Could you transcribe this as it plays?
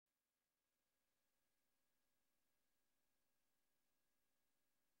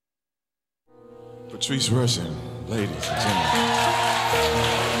Patrice Rushen, ladies and gentlemen.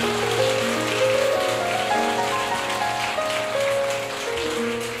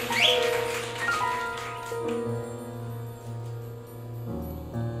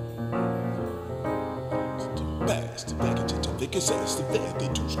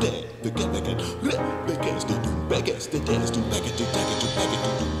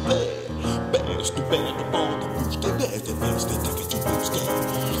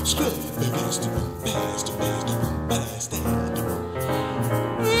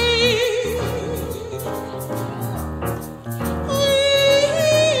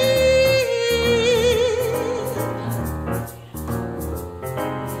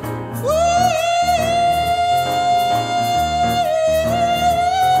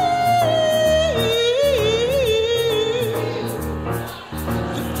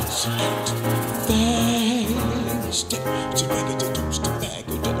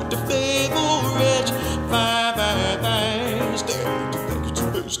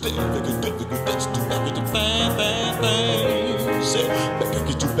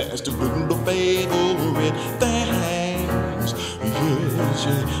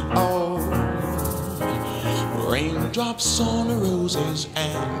 Raindrops on the roses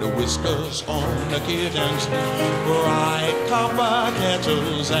and the whiskers on the kittens, bright copper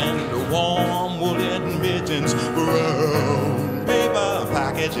kettles and the warm woolen mittens, brown paper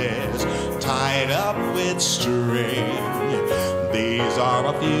packages tied up with string. These are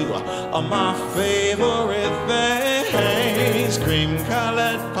a few of my favorite things: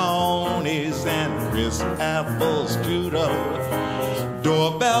 cream-colored ponies and crisp apples strudel,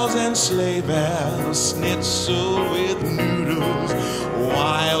 doorbells and sleigh bells, schnitzel with noodles,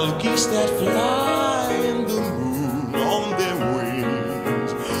 wild geese that fly in the moon on their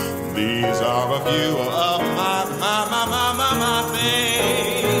wings. These are a few of my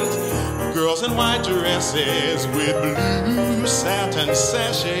things: girls in white dresses with blue satin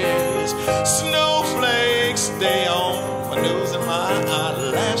sashes, snowflakes stay on my nose and my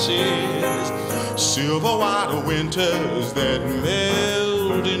eyelashes, silver white winters that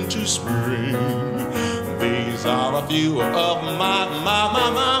melt into spring. These are a few of my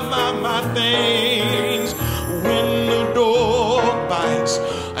things: when the dog bites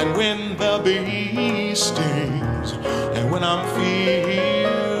and when the bee stings, and when I'm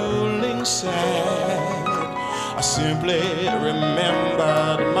feeling sad, I simply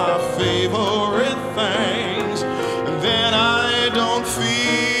remembered my favorite things, and then I don't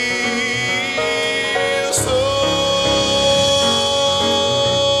feel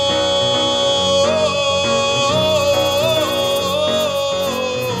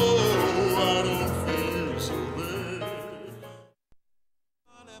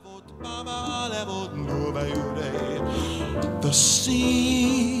the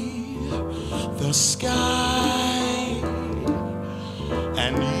sea, the sky,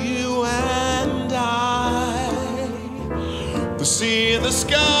 and you and I. The sea, the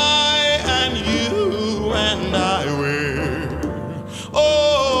sky, and you and I were,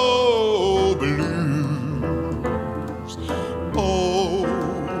 oh, blues,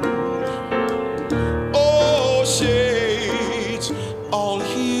 oh, shades, all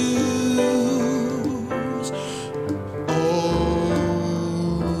hues,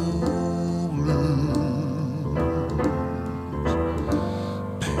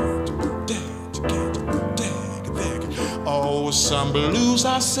 oh, some blues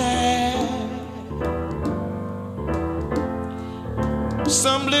are sad,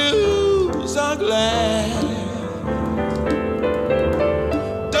 some blues are glad,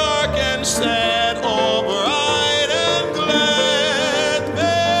 dark and sad or bright and glad,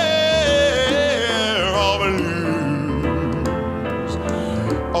 they're all blues,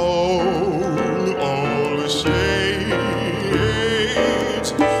 all the shades,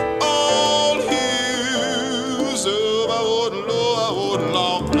 all hues of I wouldn't long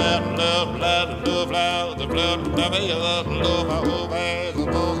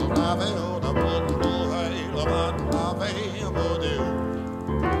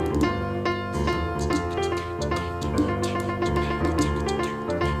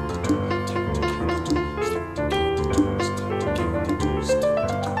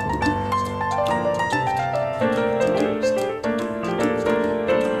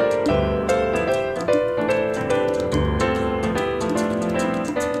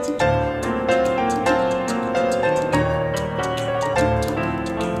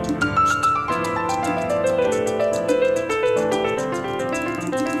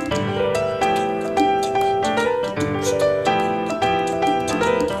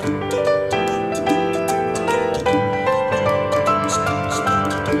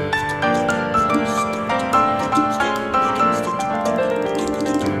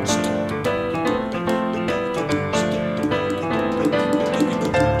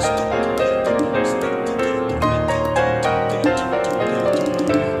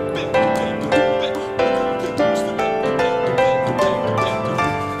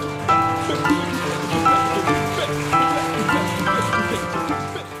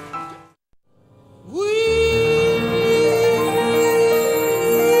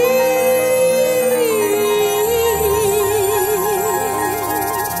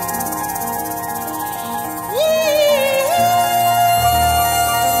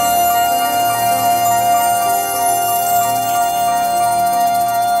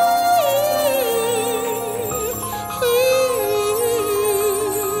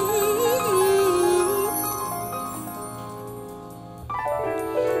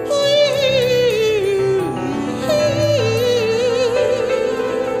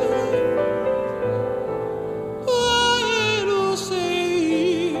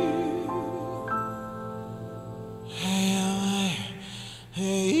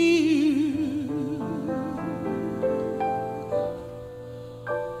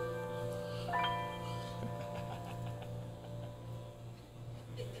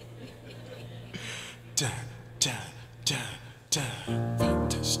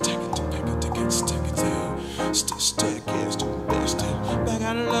Stick is the best. Back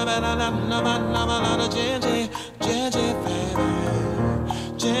I love Ginger, Ginger, baby.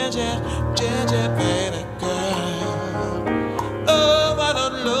 Ginger, Ginger, baby girl. Oh, I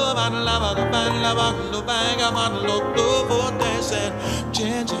don't love, I love, I love, I love, I love, what they said.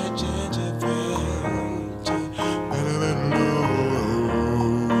 Ginger, Ginger, baby.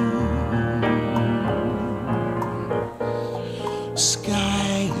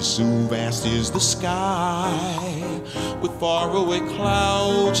 Sky, so vast is the sky, with faraway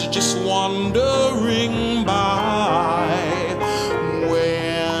clouds just wandering by.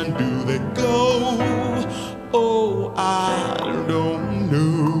 Where do they go? Oh, I don't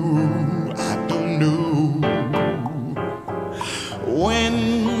know, I don't know.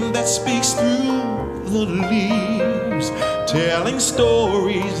 When that speaks through the leaves, telling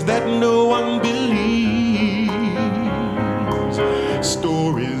stories that no one believes,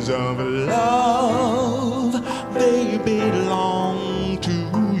 stories of love, they belong to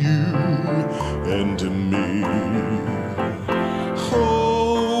you and to me.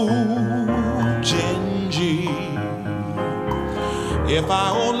 Oh, Genji, if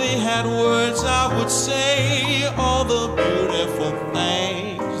I only had words, I would say all the beautiful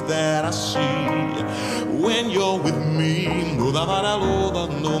things that I see when you're with me.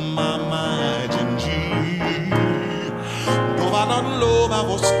 No, my Genji. I don't love, I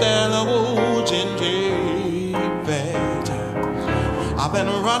was still Ginger, baby. I've been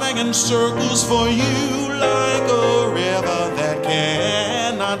running in circles for you like a river that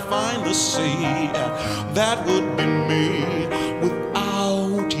cannot find the sea. That would be me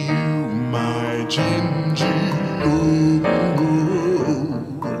without you, my Ginger.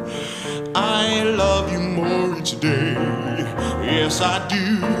 I love you more each day. Yes, I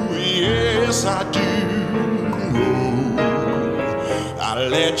do. Yes, I do. I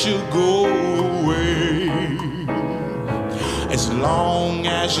let you go away as long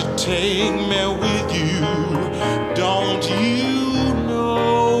as you take me with you. Don't you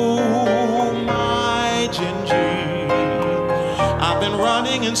know, my Ginger, I've been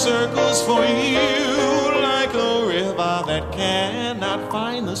running in circles for you like a river that cannot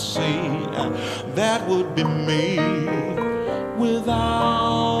find the sea. That would be me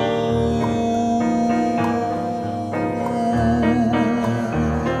without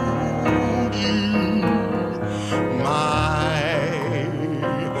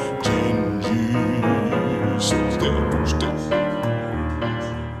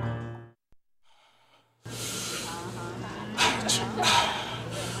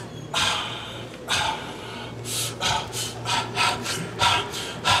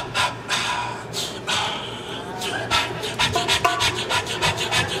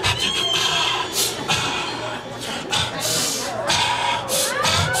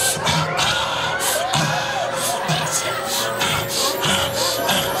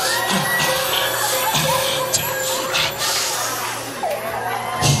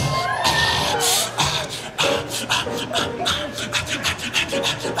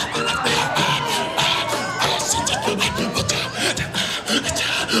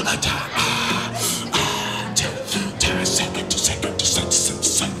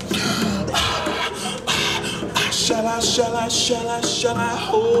shall I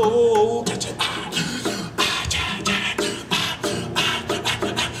hold